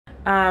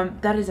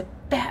That is a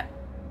fat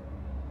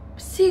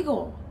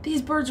seagull.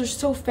 These birds are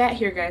so fat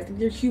here, guys.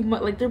 They're huge,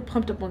 like they're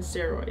pumped up on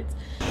steroids.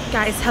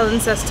 Guys, Helen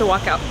says to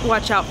watch out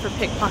for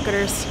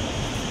pickpocketers.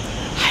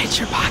 Hide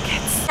your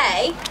pockets.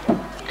 Hey,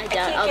 I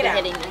doubt I'll be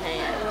hitting the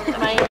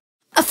hay.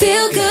 I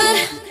feel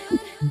good.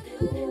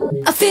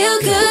 I feel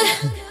good.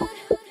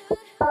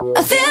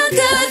 I feel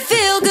good,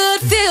 feel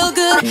good, feel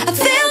good. I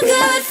feel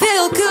good,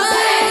 feel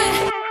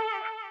good.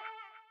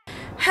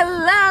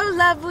 Hello,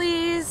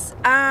 lovelies.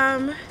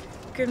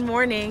 Good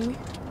morning.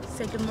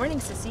 Say good morning,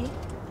 sissy.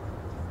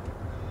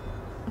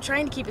 I'm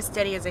trying to keep as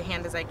steady as a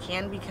hand as I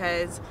can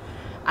because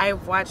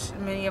I've watched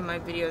many of my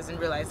videos and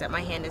realized that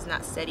my hand is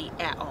not steady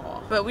at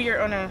all. But we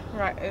are on a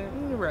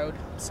road,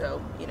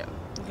 so you know,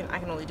 I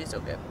can only do so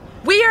good.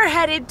 We are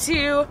headed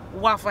to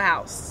Waffle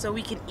House so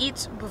we can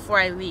eat before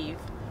I leave.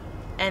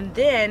 And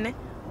then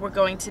we're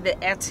going to the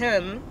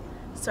ATM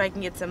so I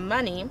can get some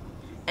money.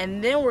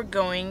 And then we're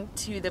going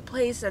to the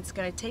place that's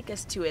going to take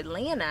us to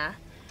Atlanta.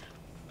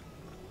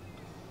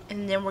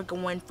 And then we're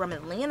going from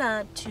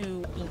Atlanta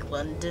to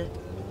England.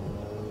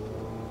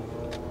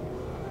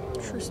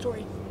 True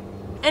story.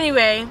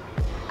 Anyway,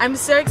 I'm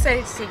so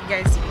excited to take you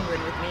guys to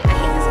England with me. I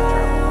hate this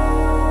intro.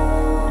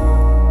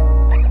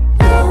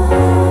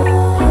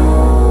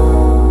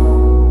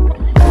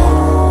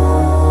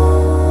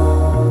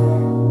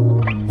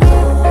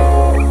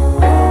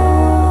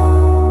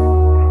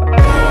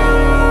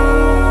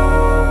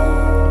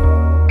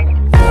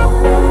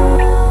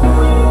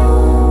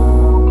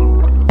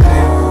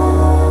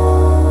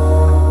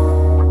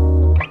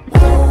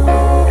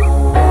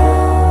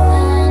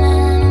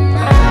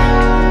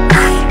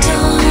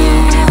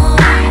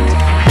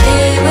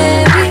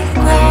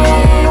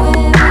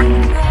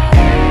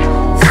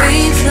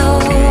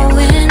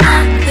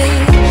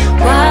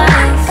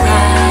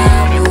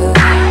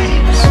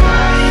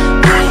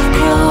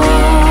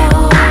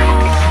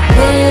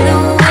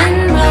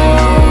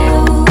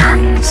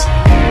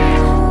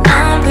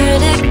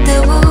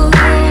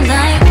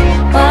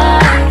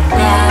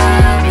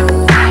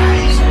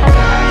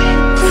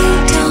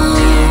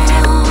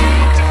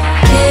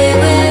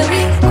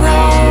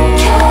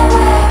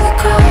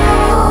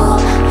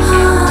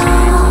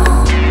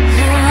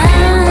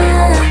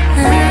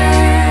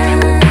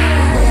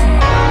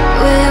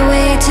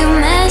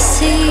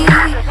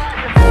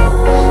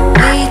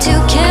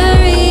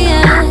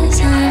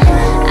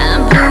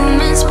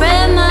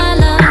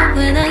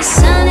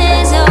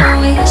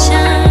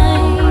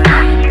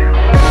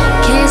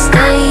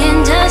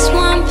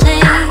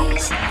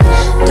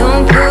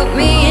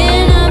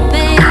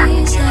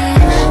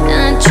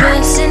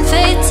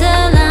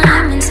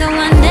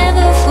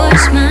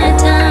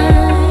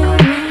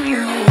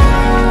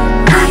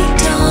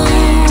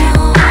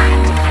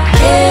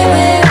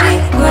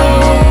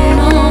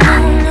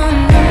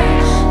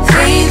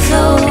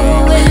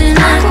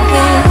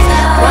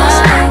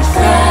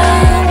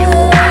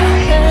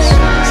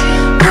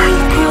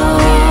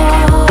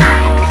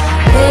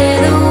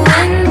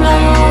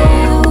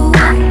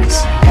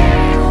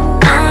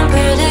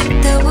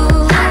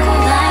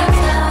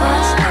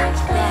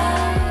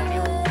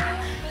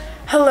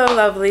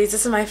 Lovelies,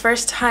 this is my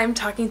first time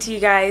talking to you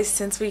guys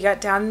since we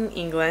got down in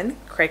England.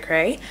 Cray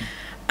cray.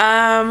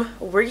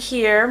 We're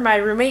here. My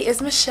roommate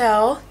is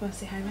Michelle. You want to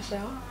say hi,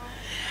 Michelle?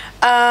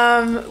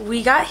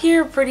 We got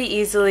here pretty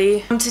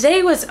easily.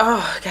 Today was,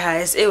 oh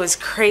guys, it was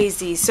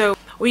crazy. So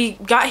we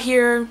got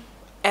here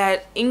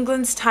at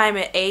England's time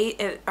at 8.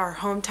 At our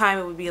home time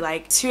it would be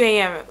like 2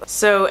 a.m.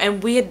 So,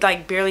 and we had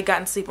like barely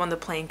gotten sleep on the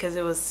plane because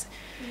it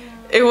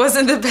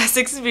wasn't the best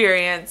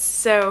experience.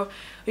 So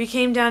we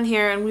came down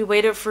here and we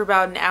waited for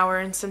about an hour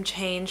and some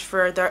change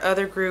for the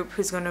other group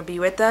who's going to be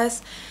with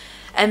us.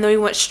 And then we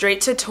went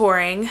straight to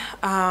touring.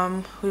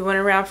 We went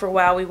around for a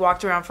while. We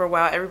walked around for a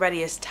while.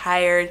 Everybody is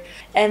tired.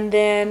 And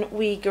then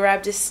we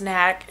grabbed a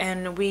snack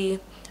and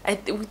I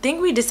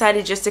think we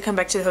decided just to come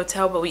back to the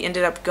hotel, but we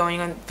ended up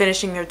going on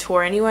finishing their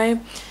tour anyway.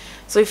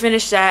 So we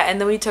finished that and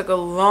then we took a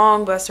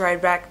long bus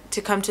ride back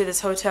to come to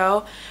this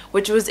hotel,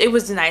 which was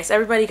nice.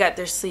 Everybody got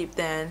their sleep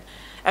then.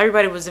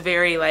 Everybody was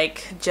very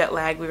like jet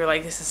lagged. We were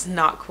like, this is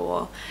not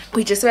cool.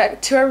 We just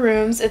went to our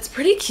rooms. It's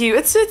pretty cute.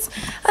 It's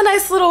a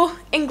nice little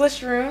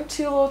English room.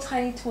 2 little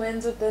tiny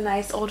twins with a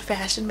nice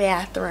old-fashioned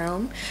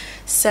bathroom.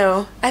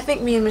 So I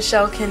think me and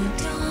Michelle we can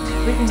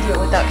do it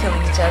without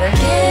killing each other.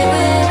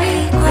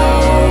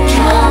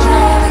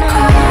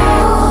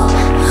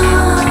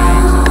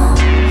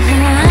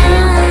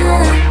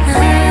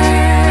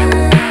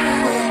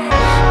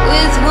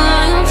 With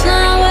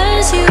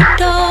wildflowers you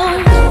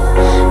don't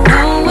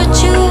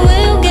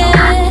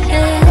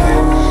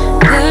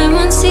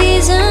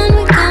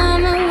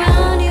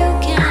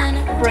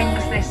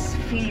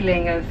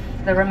of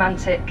the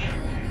romantic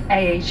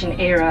age and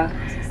era.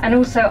 And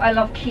also I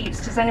love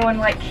Keats. Does anyone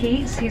like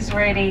Keats? He's a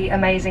really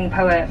amazing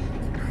poet.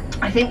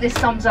 I think this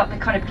sums up the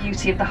kind of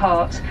beauty of the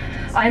heart.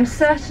 I am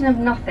certain of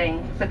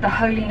nothing but the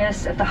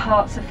holiness of the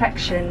heart's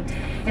affection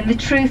in the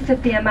truth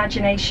of the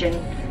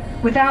imagination.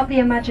 Without the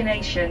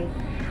imagination,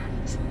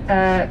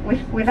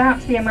 without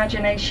the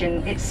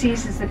imagination, it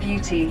seizes the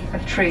beauty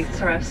of truth.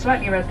 Sorry, I've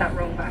slightly read that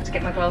wrong, but I have to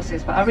get my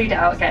glasses, but I'll read it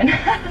out again.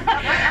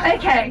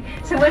 Okay,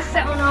 so we're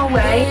set on our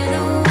way.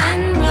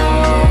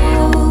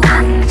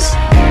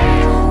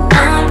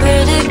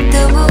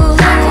 Unpredictable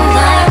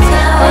like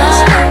flowers.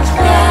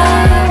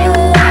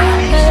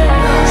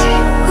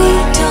 We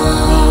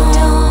don't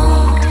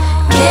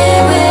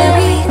care where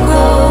we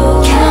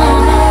grow,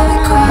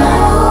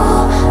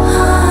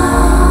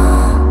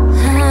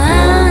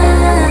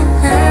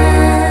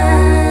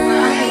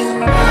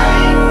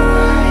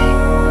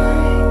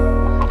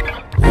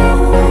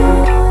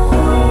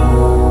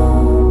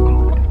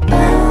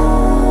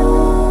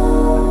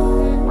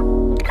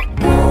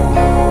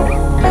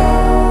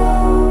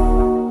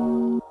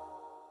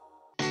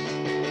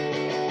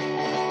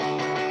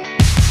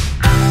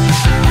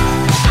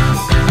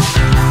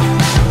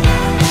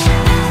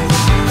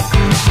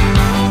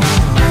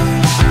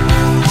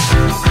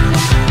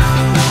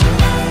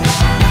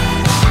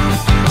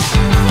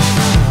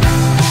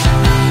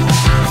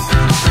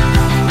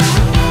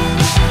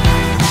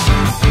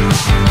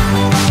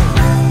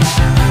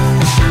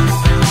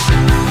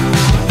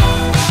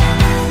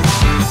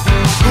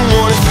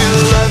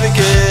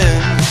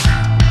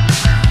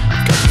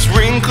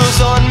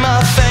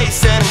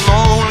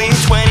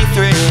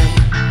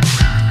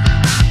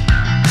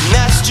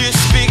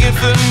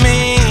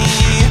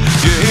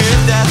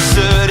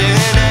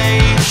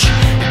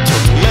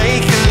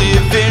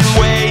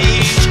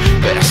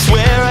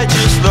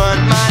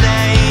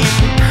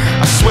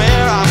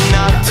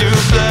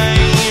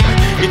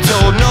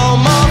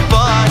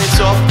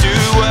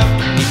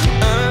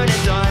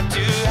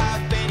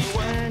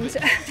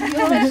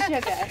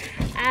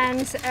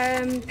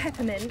 and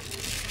peppermint.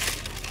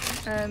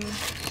 So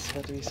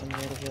do some more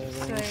of the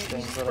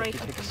thing where like you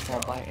take a small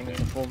bite and eat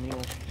a full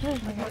meal.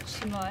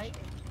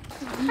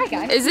 Hi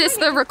guys. Is this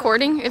the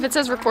recording? If it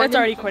says recording? It's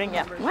already recording,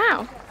 yeah.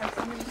 Wow.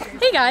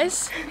 Hey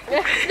guys.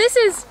 This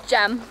is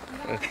Jem.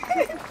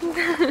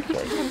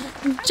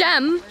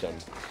 Jem.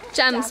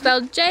 Jem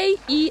spelled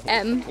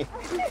J-E-M.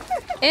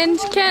 And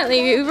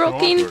currently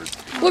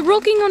we're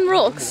walking on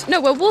rocks. No,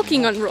 we're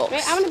walking on rocks.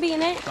 Wait, I want to be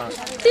in it.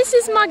 This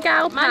is my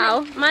gal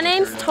pal. My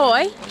name's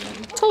Toy.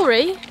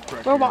 Tori.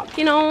 We're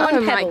walking on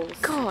Oh pebbles. my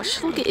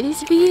gosh, look at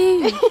this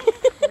view.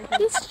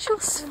 It's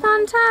just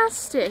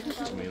fantastic.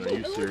 I mean, are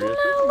you serious?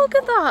 No, look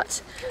at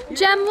that.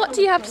 Jem, what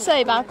do you have to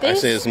say about I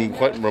this? say it's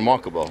quite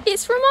remarkable.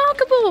 It's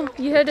remarkable.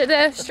 You heard it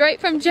there,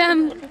 straight from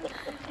Jem.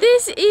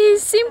 This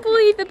is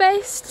simply the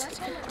best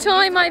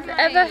time I've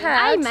ever had.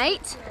 Hi,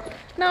 mate.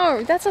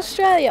 No, that's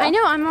Australia. I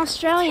know, I'm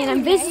Australian.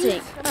 I'm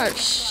visiting. Oh,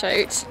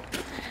 shoot.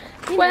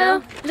 You Well,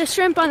 know, the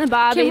shrimp on the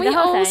barbie, can we the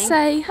whole all thing.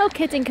 say... Whole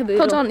kit and caboodle.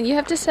 Hold on, you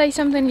have to say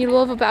something you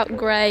love about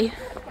Gray.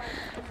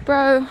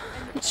 Bro,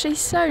 she's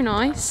so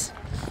nice.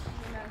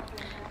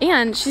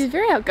 And she's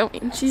very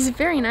outgoing. She's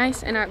very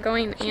nice and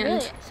outgoing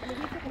and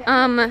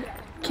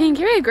can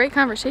carry a great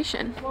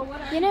conversation.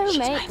 You know, She's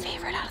mate. my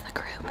favorite out of the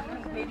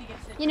group.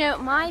 You know,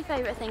 my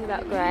favourite thing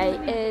about Gray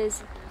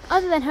is,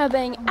 other than her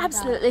being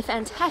absolutely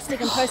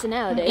fantastic in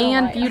personality,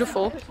 And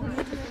beautiful.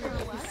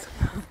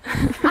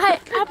 I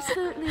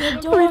absolutely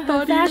adore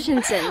her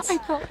fashion sense.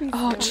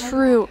 Oh,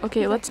 true.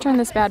 Okay, let's turn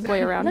this bad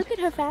boy around. Look at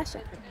her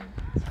fashion.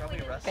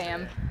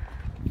 Bam.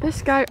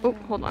 This guy, oh,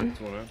 hold on.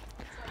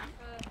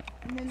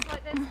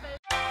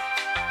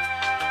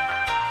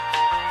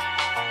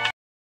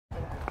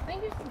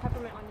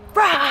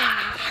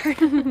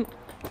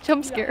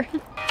 Jump scare.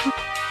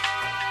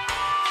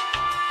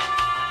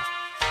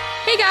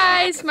 Hey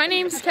guys, my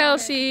name's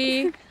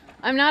Kelsey.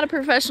 I'm not a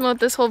professional at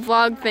this whole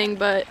vlog thing,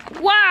 but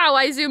wow,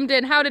 I zoomed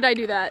in. How did I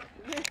do that?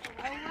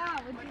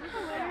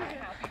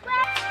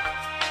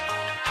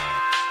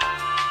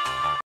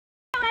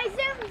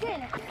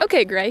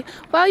 Okay, Gray,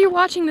 while you're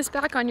watching this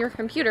back on your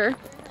computer,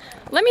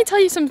 let me tell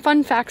you some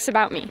fun facts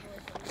about me.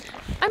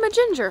 I'm a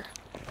ginger.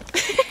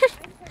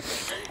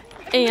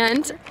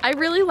 And I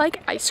really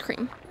like ice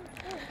cream.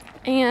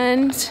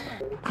 And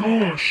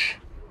Gosh,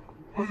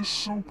 that is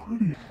so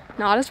pretty.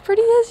 not as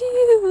pretty as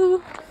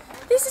you.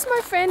 This is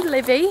my friend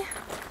Livy.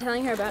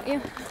 Telling her about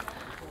you.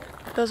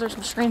 Those are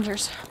some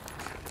strangers.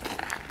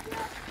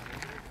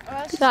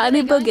 Got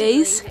any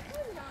boogies?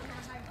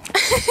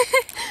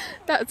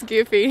 That's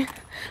goofy.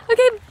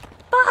 Okay,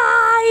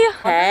 bye.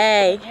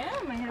 Hey.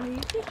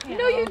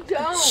 No, you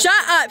don't.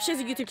 Shut up. She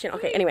has a YouTube channel.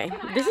 Okay, anyway,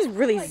 this is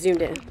really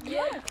zoomed in.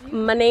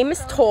 My name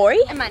is Tori,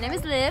 And my name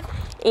is Liv.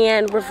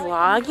 and we're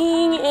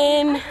vlogging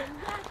in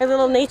a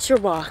little nature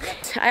walk.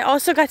 I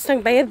also got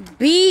stung by a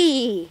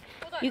bee.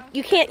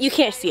 You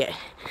can't see it.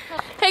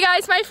 Hey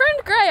guys, my friend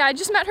Gray, I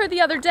just met her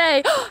the other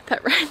day.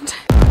 That rhymed.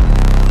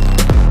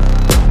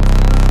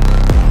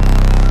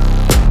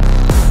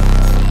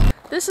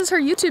 This is her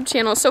YouTube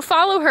channel, so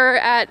follow her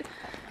at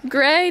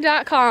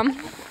gray.com.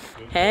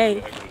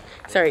 Hey.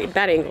 Sorry,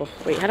 bad angle.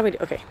 Wait, how do I do?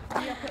 Okay.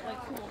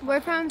 We're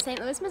from St.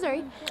 Louis,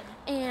 Missouri,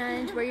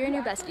 and we're your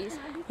new besties.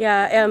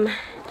 Yeah,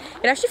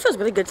 it actually feels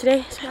really good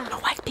today. So I don't know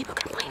why people are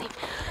complaining.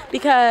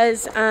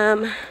 Because,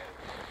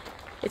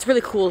 it's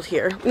really cool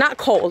here. Not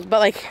cold, but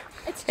like,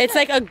 It's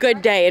like a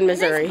good day in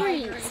Missouri.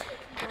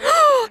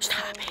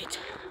 Stop it.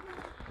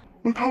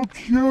 Look how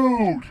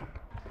cute.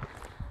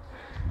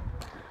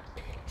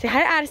 Say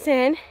hi to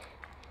Addison.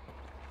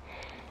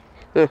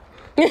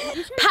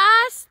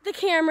 Pass the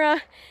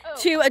camera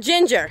to a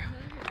ginger.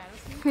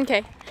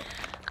 Okay.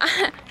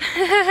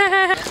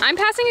 I'm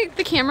passing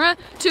the camera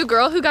to a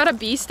girl who got a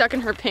bee stuck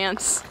in her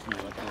pants.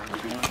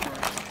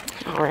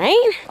 All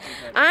right.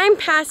 I'm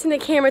passing the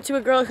camera to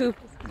a girl who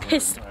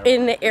pissed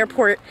in the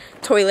airport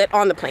toilet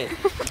on the plane.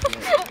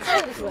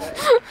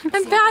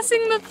 I'm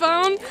passing the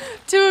phone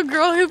to a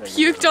girl who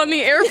puked on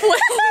the airplane.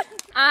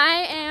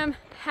 I am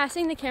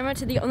passing the camera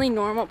to the only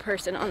normal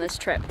person on this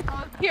trip.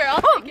 Here,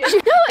 I'll take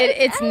it.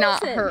 It's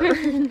not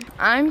her.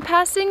 I'm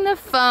passing the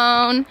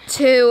phone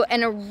to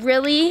a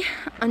really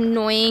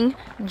annoying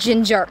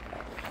ginger.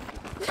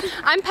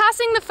 I'm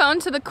passing the phone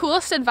to the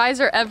coolest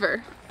advisor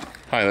ever.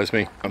 Hi, that's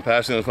me. I'm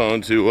passing the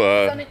phone to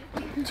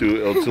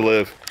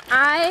Liv.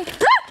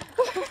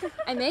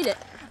 I made it.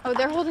 Oh,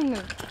 they're holding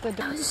the door.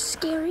 That was a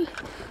scary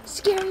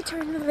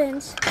turn of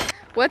events.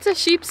 What's a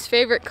sheep's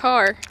favorite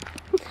car?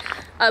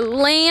 A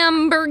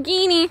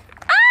Lamborghini.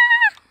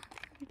 Ah!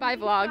 Bye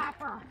vlog.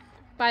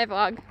 Bye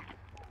vlog.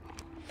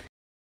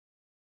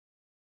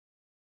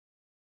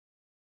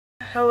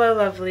 Hello,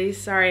 lovely.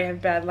 Sorry I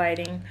have bad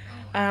lighting.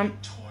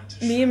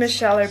 Me and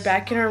Michelle are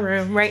back in our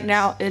room. Right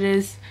now it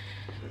is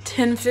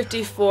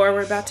 10:54.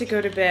 We're about to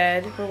go to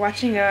bed. We're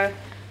watching a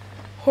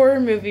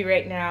horror movie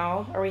right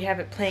now, or we have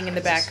it playing in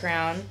the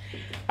background.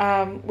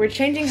 We're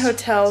changing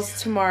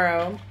hotels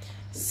tomorrow,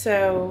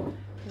 so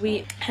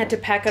we had to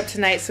pack up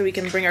tonight so we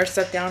can bring our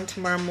stuff down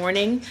tomorrow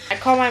morning. I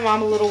called my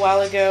mom a little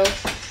while ago,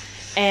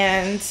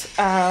 and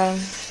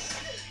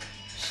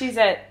she's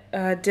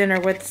at dinner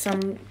with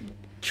some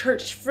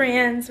church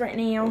friends right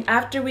now.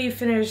 After we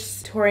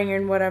finished touring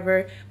and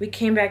whatever, we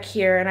came back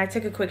here and I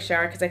took a quick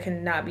shower because I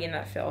could not be in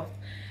that filth.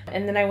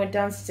 And then I went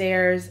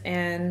downstairs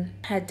and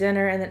had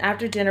dinner, and then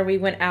after dinner we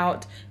went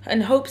out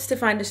in hopes to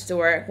find a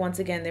store. Once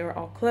again, they were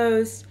all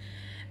closed.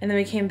 And then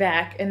we came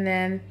back, and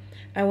then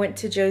I went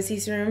to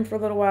Josie's room for a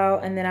little while,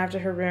 and then after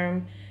her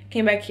room,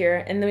 came back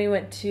here, and then we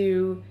went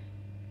to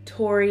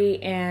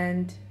Tori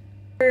and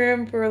her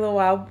room for a little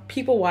while,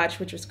 people watch,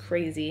 which was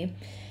crazy.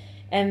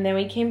 And then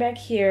we came back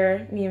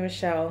here, me and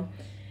Michelle,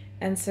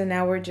 and so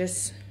now we're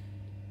just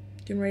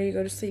getting ready to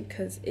go to sleep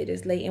because it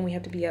is late and we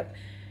have to be up.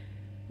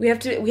 We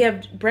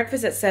have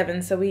breakfast at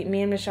 7, so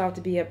me and Michelle have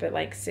to be up at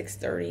like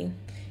 6:30.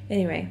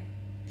 Anyway,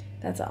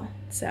 that's all.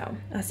 So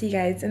I'll see you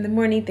guys in the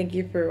morning. Thank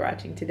you for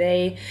watching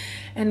today,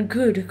 and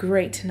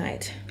great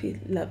night. Be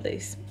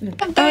lovelies.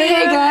 Oh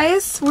hey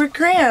guys, we're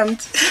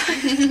crammed.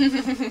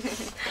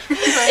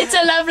 It's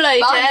a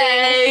lovely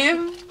day.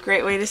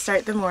 Great way to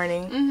start the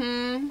morning.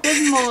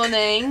 Good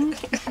morning,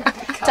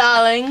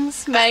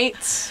 darlings,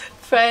 mates,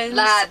 friends,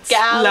 lads,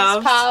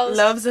 gals, pals.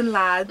 Loves and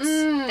lads.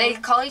 They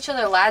call each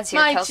other lads here,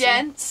 My Kelsey.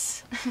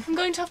 gents. I'm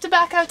going to have to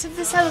back out of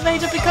this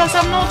elevator because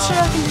I'm not sure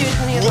I can do it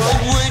any other way.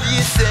 What would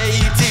you say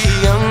to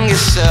your younger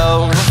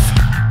self?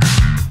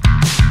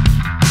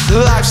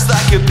 Life's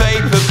like a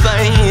paper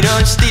plane,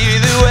 don't steer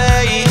the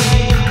way.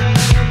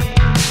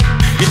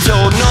 You're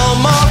told no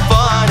more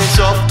fun, it's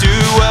off to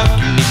work.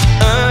 You need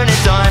to earn a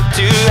dime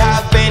to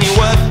have any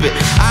work, but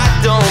I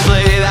don't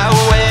play that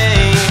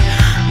way.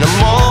 And I'm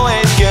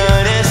always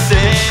gonna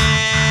say,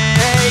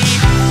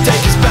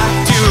 take us back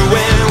to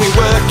when we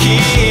were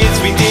kids.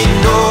 We didn't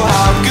know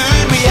how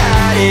good we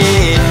had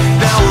it.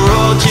 Now we're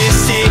all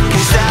just sick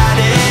and sad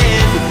in.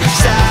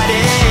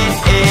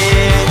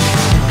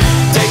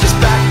 Take us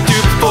back to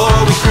before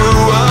we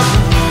grew up,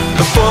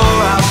 before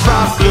our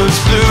problems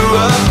blew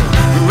up.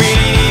 We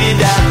really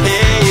needed that,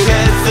 hey,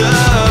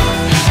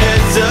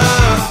 heads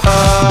up.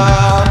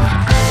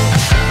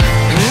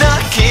 And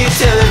I keep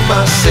telling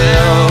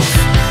myself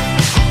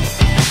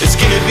it's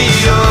gonna be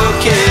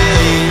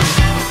okay.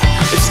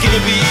 It's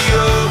gonna be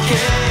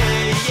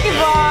okay. Hey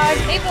vlog.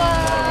 Hey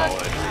vlog.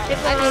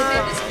 I just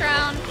made this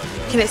crown.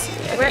 Can I see?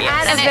 We're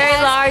at a very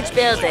large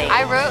building.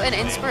 I wrote an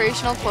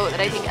inspirational quote that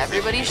I think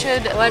everybody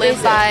should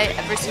live by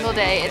every single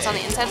day. It's on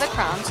the inside of the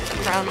crown, so it's a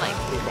crown like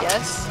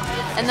yes.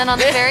 And then on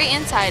the very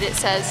inside it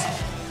says,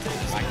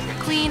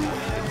 Queen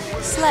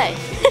Slay.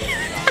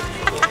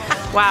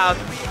 Wow.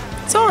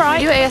 It's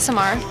alright. Do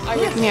ASMR.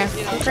 Come here.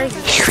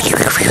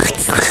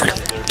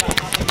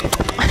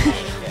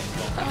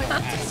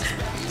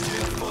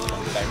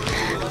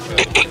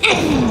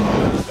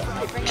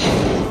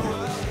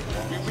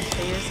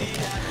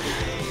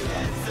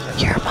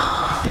 Your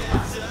mom.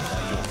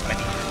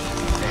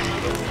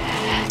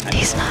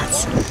 These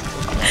nuts.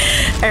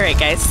 Alright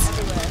guys.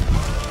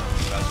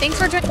 Thanks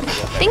for joining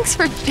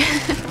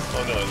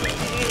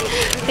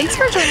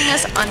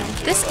us on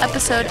this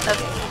episode of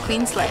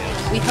Queen Slay.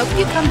 We hope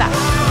you come back.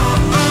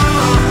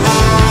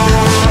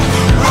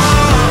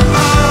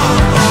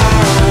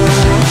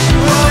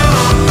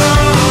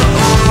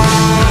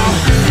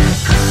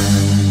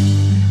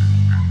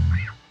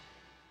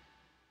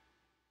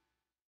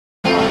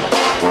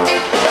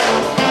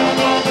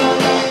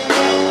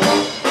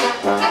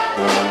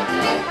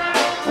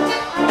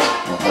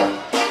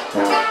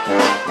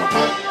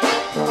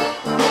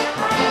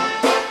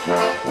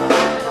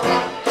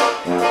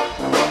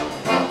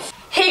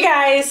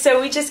 guys, so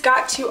we just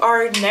got to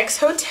our next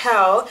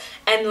hotel,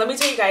 and let me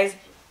tell you guys,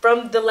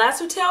 from the last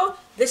hotel,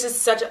 this is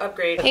such an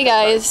upgrade. Hey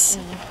guys,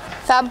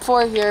 Fab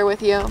 4 here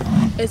with you.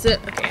 Is it?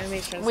 Okay, let me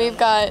try. We've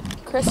got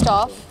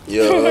Kristoff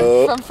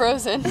from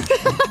Frozen.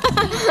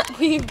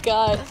 We've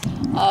got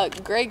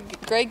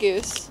Grey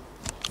Goose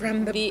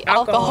from the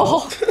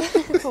alcohol.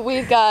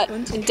 We've got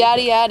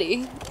Daddy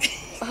Addy.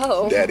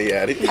 Oh. Daddy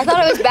Addy. I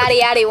thought it was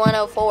Batty Addy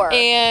 104.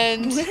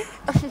 And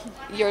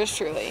yours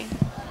truly.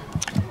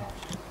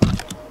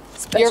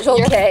 Special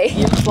K.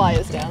 Your fly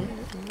is down.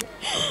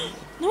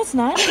 No, it's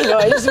not. No,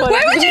 I just wanted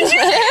Why would you do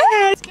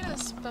that? Let's get a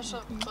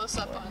special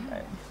close-up on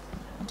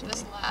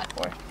this lad.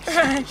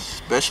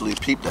 Especially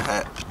peep the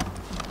hat.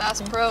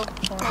 Bass Pro.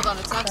 Hold on,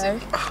 it's not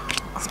zooming.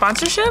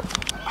 Sponsorship?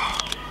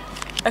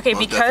 Okay,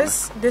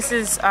 because this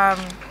is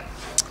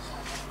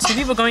 2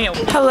 people going at.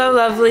 Hello,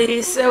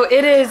 lovely. So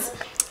it's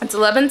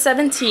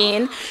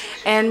 11:17,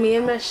 and me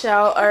and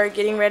Michelle are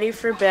getting ready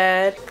for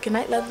bed. Good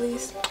night,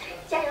 lovelies.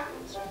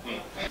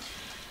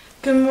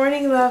 Good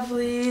morning,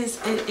 lovelies.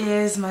 It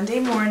is Monday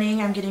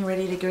morning. I'm getting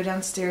ready to go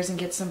downstairs and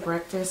get some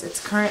breakfast.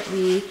 It's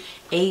currently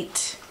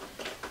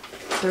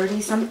 8:30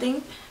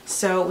 something.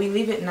 So we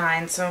leave at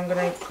 9, so I'm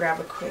gonna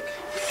grab a quick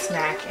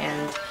snack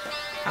and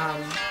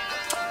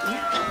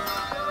yeah.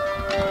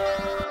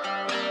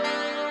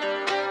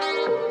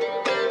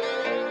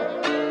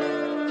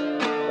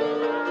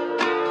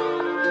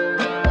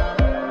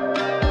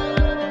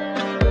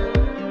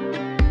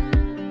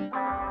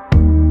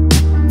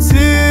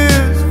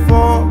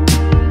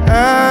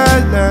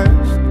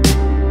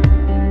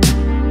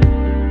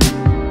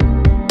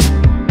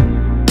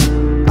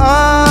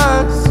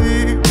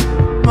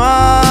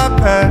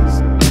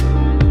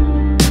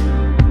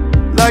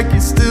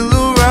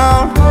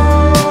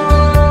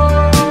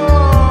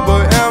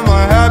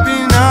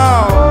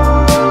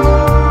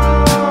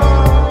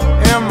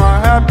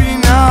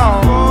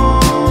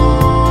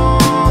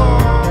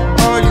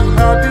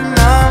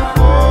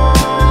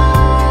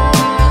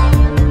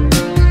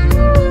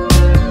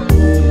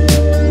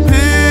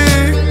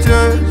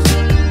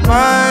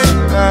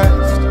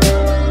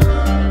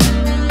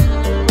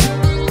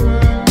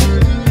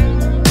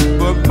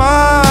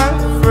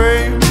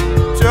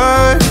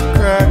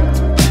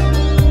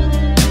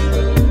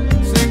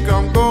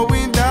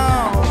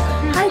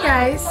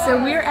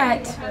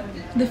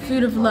 The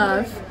Food of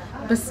Love,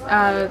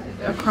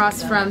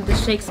 across from the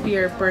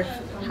Shakespeare birth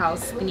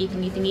house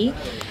thingy,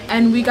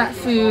 and we got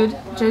food.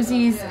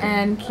 Josie's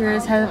and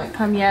Kira's haven't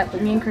come yet,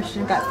 but me and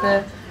Christian got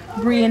the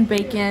brie and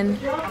bacon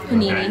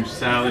panini.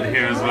 Salad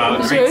here as well.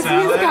 Josie's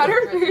got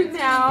her food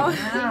now.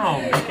 Wow,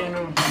 making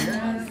them here.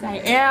 Yes,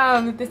 I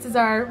am. This is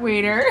our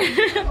waiter.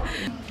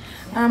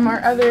 Our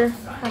other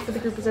half of the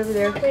group is over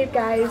there. Wave,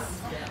 guys.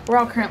 We're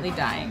all currently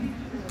dying.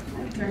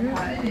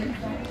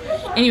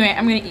 Anyway,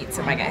 I'm gonna eat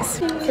some, my guys.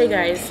 Hey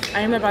guys,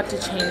 I am about to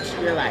change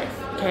your life,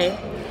 okay?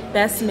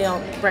 Best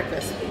meal,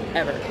 breakfast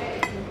ever.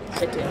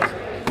 Get tuned.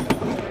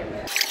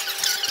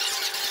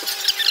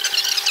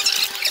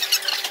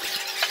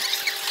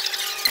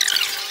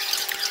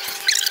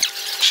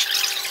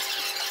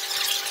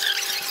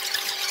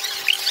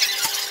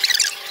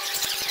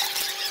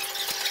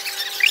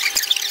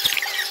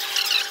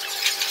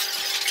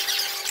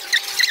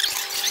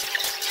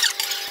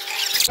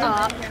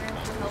 Stop.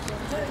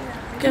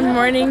 Good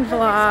morning,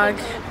 vlog.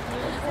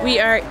 We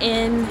are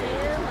in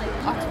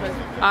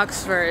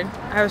Oxford.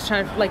 I was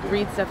trying to like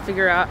read stuff,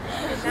 figure out.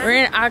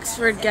 We're in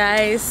Oxford,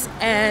 guys,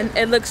 and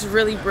it looks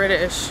really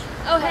British.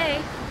 Oh,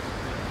 hey.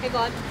 Hey,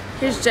 God.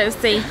 Here's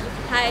Josie.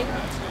 Hi.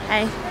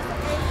 Hi.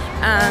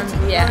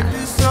 Yeah.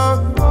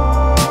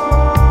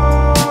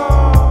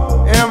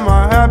 Am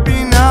I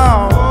happy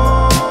now?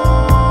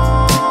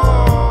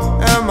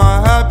 Am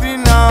I happy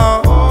now?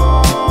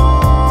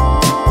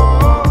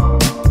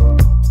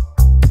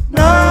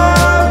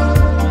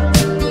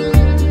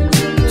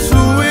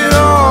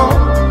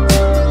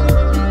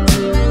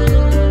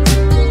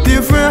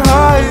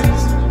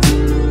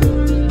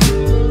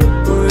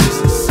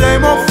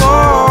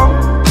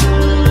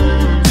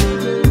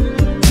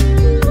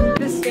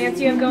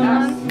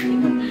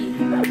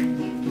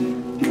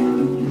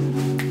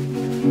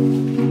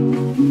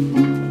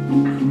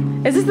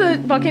 Is this the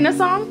volcano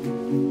song?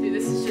 Dude,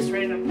 this is just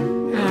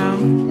random. Oh.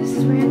 This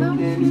is random?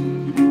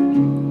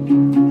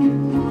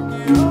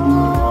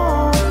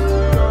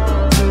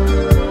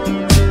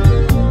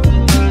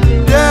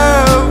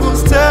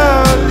 Devil's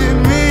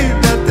telling me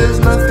that there's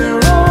nothing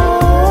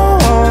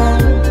wrong.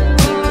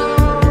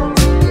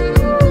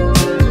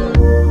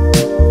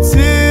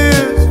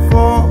 Tears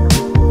fall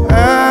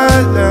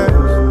at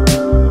last.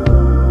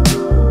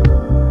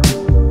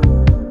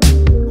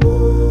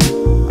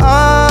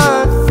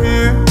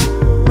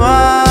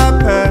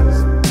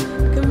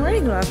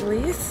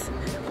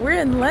 We're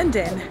in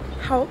London.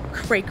 How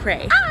cray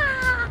cray.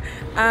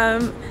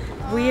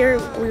 We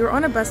were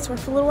on a bus tour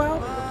for a little while,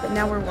 but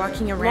now we're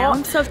walking around.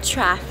 Lots of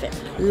traffic.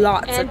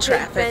 Lots and of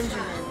traffic.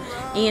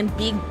 Big and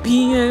Big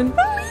Ben.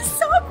 Oh, we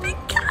saw Big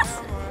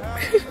Castle.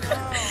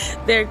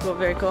 Very cool,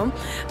 very cool.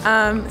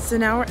 So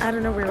now I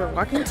don't know where we're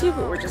walking to,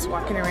 but we're just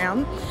walking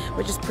around,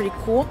 which is pretty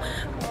cool.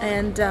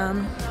 And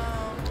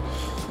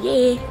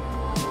yeah.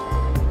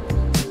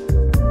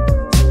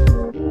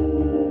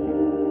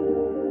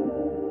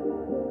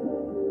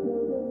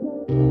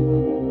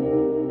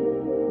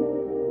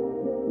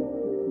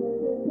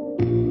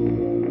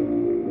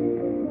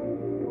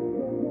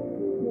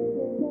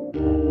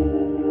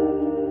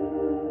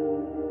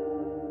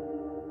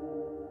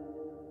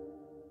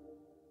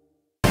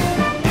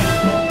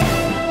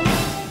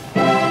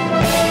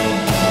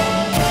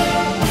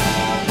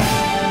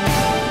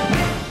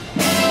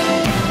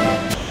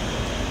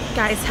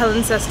 Guys,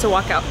 Helen says to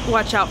watch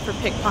out for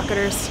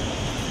pickpocketers.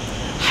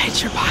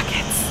 Hide your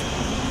pockets.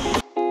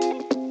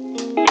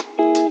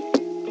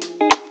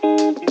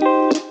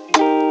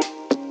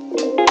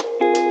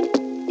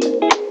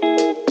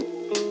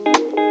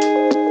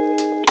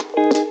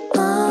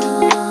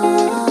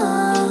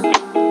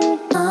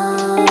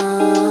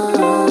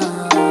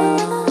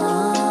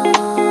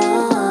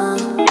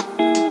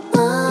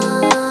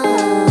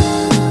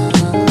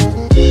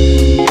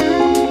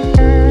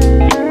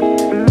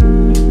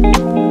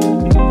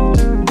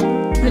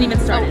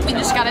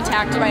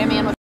 By a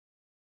man with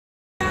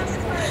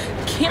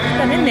can't put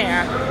them in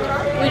there.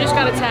 We just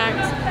got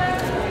attacked.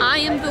 I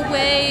am the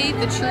way,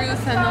 the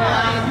truth, and the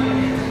light.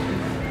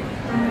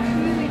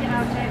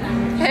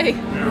 Hey,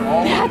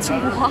 that's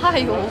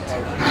wild.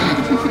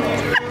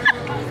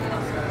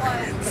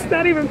 It's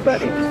not even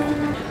funny.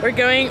 We're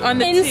going on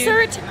the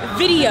insert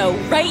video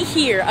right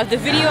here of the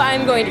video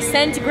I'm going to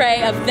send to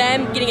Gray of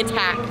them getting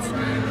attacked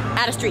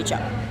at a street show.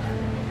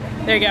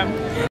 There you go.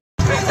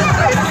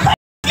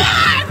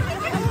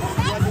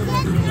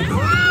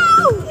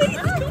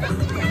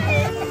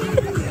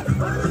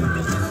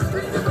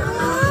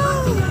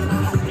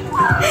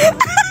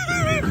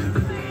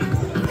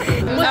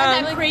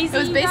 It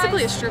was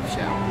basically a strip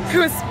show. It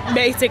was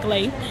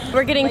basically.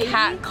 We're getting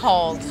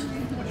catcalled.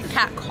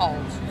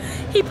 Catcalled.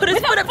 He put his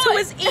foot up to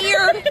his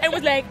ear and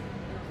was like,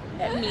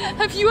 at me.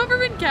 Have you ever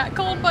been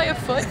catcalled by a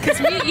foot? Because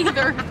me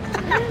either.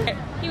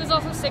 He was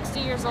also 60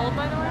 years old,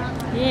 by the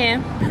way.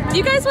 Yeah. Do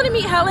you guys want to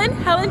meet Helen?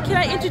 Helen, can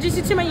I introduce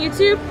you to my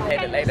YouTube?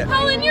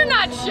 Helen, you're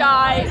not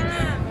shy.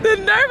 The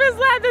nervous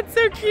laugh, that's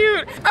so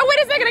cute. Oh, wait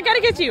a second, I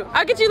gotta get you.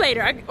 I'll get you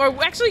later.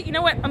 Or actually, you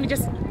know what? Let me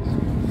just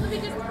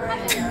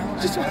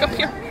walk up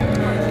here.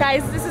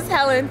 Guys, this is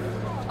Helen,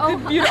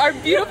 our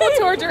beautiful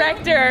tour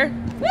director.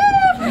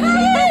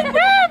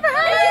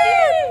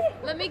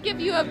 Let me give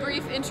you a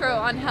brief intro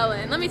on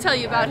Helen. Let me tell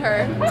you about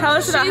her. Tell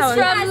us about Helen.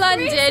 She's from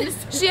London.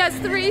 She has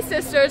 3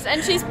 sisters,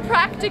 and she's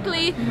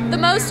practically the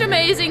most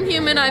amazing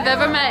human I've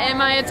ever met in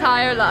my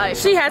entire life.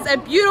 She has a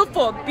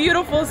beautiful,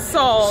 beautiful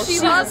soul. She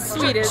loves the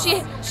sweetest.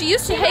 She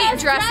used to hate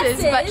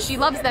dresses, but she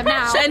loves them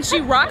now. And she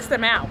rocks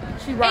them out.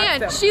 She rocks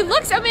them. She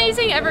looks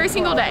amazing every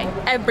single day.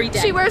 Every day.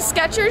 She wears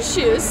Skechers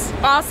shoes.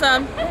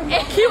 Awesome.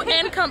 Cute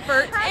and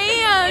comfort.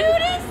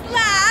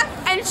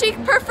 And she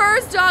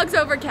prefers dogs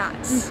over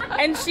cats.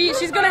 And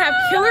she's gonna have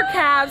killer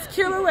calves,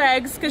 killer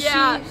legs, because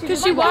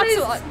she walks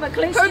a lot. Her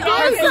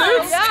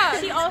glutes. Yeah.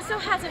 She also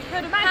has a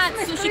hood of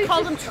pants, so she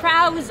calls them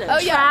trousers. Oh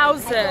yeah,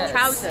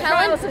 trousers.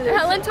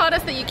 Helen taught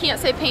us that you can't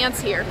say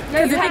pants here.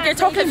 Because I think you're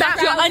talking about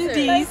your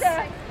undies.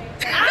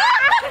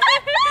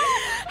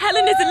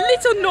 Helen is a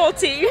little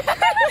naughty.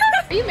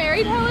 Are you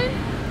married, Helen?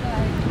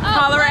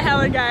 Holler at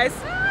Helen, guys.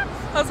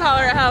 Let's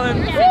holler at Helen.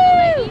 You're single,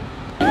 baby.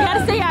 You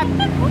gotta say I'm.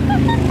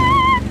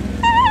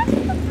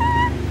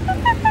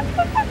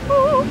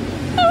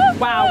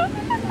 Wow.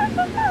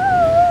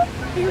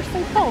 You're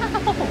so cool.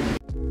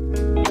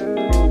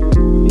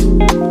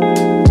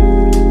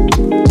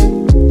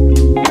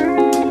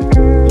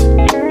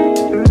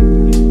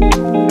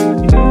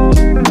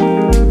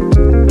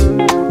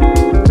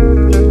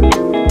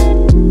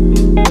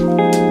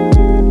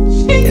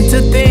 And to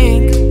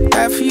think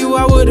that for you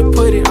I would've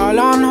put it all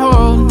on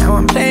hold. Now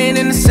I'm playing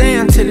in the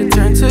sand till it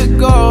turned to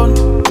gold.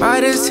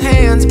 Midas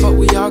hands, but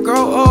we all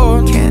grow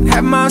old. Can't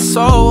have my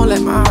soul,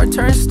 let my heart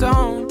turn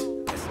stone.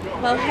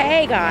 Well,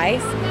 hey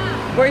guys,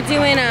 we're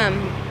doing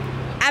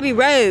Abbey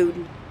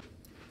Road.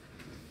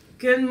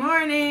 Good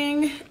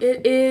morning.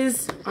 It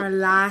is our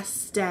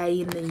last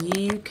day in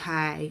the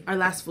UK. Our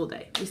last full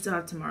day. We still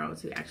have tomorrow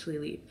to actually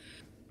leave.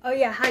 Oh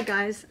yeah, hi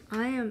guys.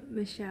 I am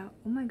Michelle.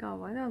 Oh my god,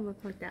 why do I look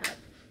like that?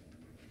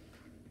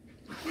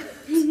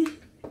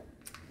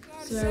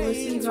 So we'll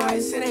see you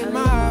guys. It ain't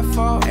my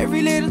fault.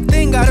 Every little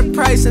thing got a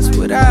price, that's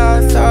what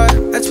I thought.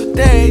 That's what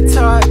they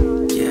taught.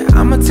 Yeah,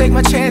 I'ma take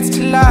my chance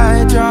till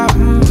I drop.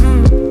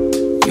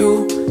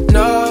 You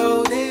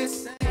know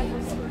this.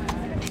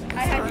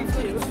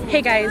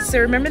 Hey guys, so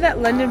remember that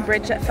London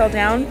Bridge that fell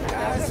down?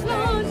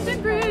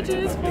 London Bridge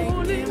is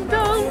falling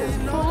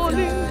down,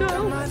 falling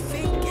down,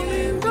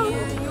 falling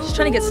down. She's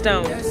trying to get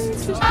stoned.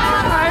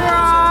 Hi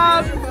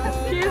Rob!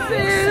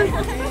 Kisses!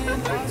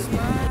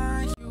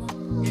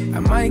 I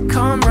might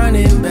come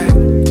running back.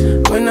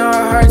 when our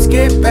hearts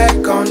get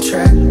back on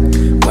track.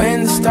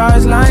 When the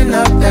stars line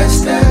up,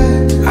 that's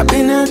that. I've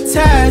been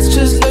attached,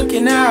 just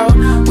looking out.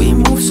 We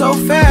move so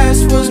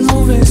fast, was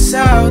moving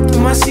south.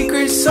 My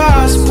secret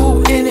sauce,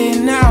 move in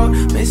and out.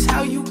 Miss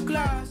how you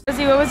gloss.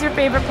 Lizzie, what was your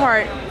favorite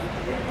part?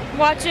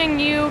 Watching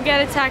you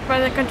get attacked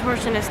by the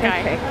contortionist guy.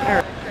 Okay. All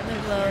right.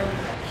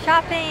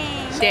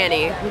 Shopping.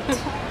 Danny.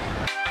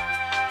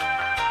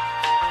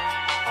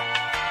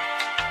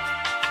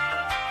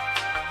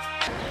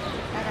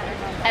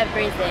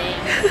 Everything.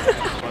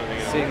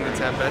 Seeing the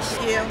Tempest.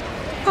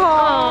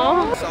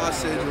 Aww.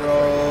 Sausage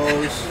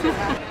rolls.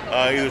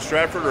 Either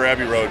Stratford or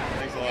Abbey Road.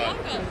 Thanks a lot.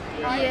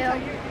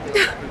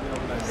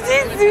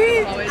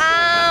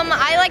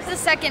 I like the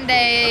second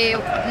day.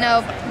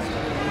 No.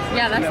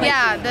 Yeah, that's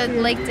the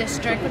Lake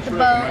District with the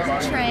boat, the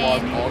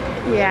train.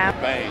 Yeah.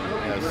 Bang.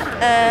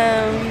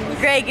 Yes.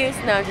 Grey Goose.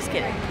 No, just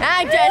kidding.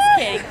 I'm just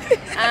kidding.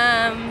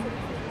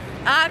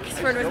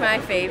 Oxford was my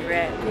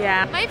favorite.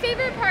 Yeah. My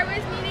favorite part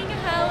was meeting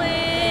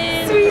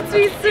Helen. Sweet,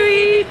 sweet,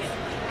 sweet.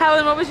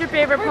 Helen, what was your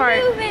favorite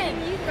part? Moving.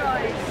 You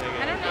guys.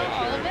 I don't know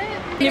all of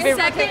it. Your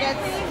second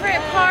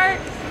favorite part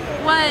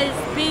was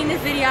being the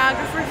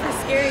videographer for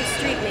Scary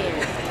Street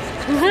Man.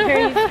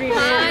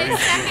 My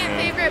second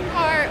favorite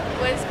part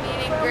was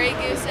meeting Grey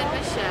Goose and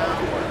Michelle.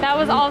 That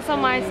was also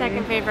my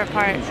second favorite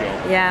part.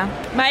 Yeah.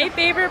 My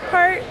favorite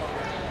part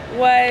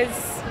was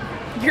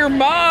your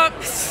mom.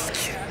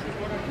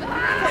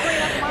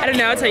 I don't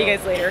know, I'll tell you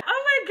guys later.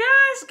 Oh my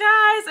gosh,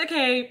 guys.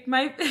 Okay,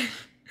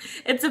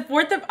 it's the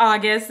 4th of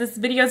August. This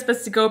video is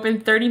supposed to go up in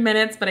 30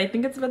 minutes, but I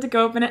think it's about to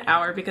go up in an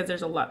hour because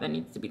there's a lot that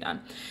needs to be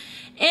done.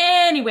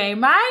 Anyway,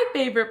 my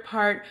favorite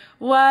part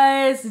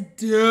was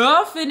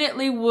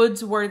definitely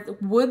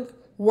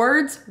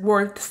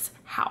Wordsworth's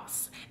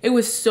house. It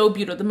was so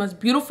beautiful. The most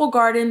beautiful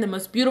garden, the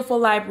most beautiful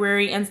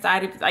library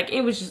inside. It was like,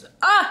 it was just,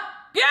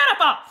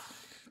 beautiful.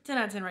 10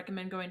 out of 10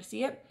 recommend going to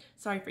see it.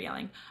 Sorry for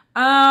yelling.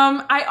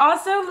 I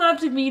also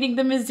loved meeting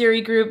the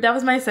Missouri group. That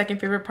was my second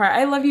favorite part.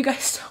 I love you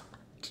guys so much.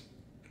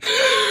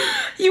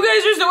 You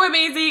guys are so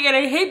amazing, and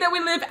I hate that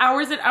we live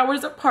hours and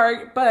hours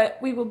apart, but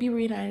we will be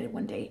reunited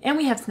one day. And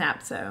we have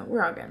Snap, so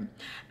we're all good.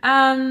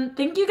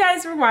 Thank you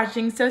guys for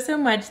watching so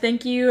much.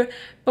 Thank you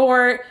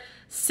for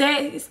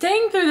staying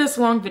through this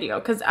long video,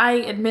 because I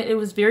admit it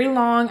was very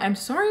long. I'm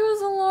sorry it was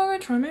so long. I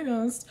tried my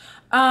best.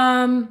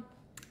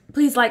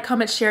 Please like,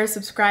 comment, share,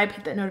 subscribe,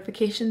 hit that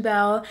notification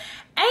bell,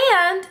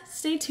 and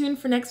stay tuned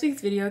for next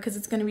week's video because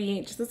it's going to be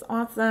just as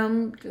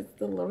awesome,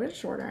 just a little bit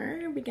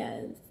shorter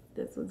because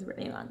this was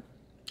really long.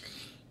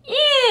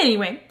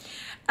 Anyway,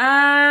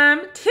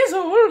 tis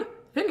all.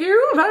 Thank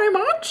you very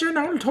much, and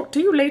I'll talk to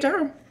you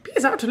later.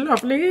 Peace out,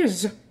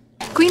 lovelies.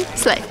 Queen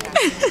Slay.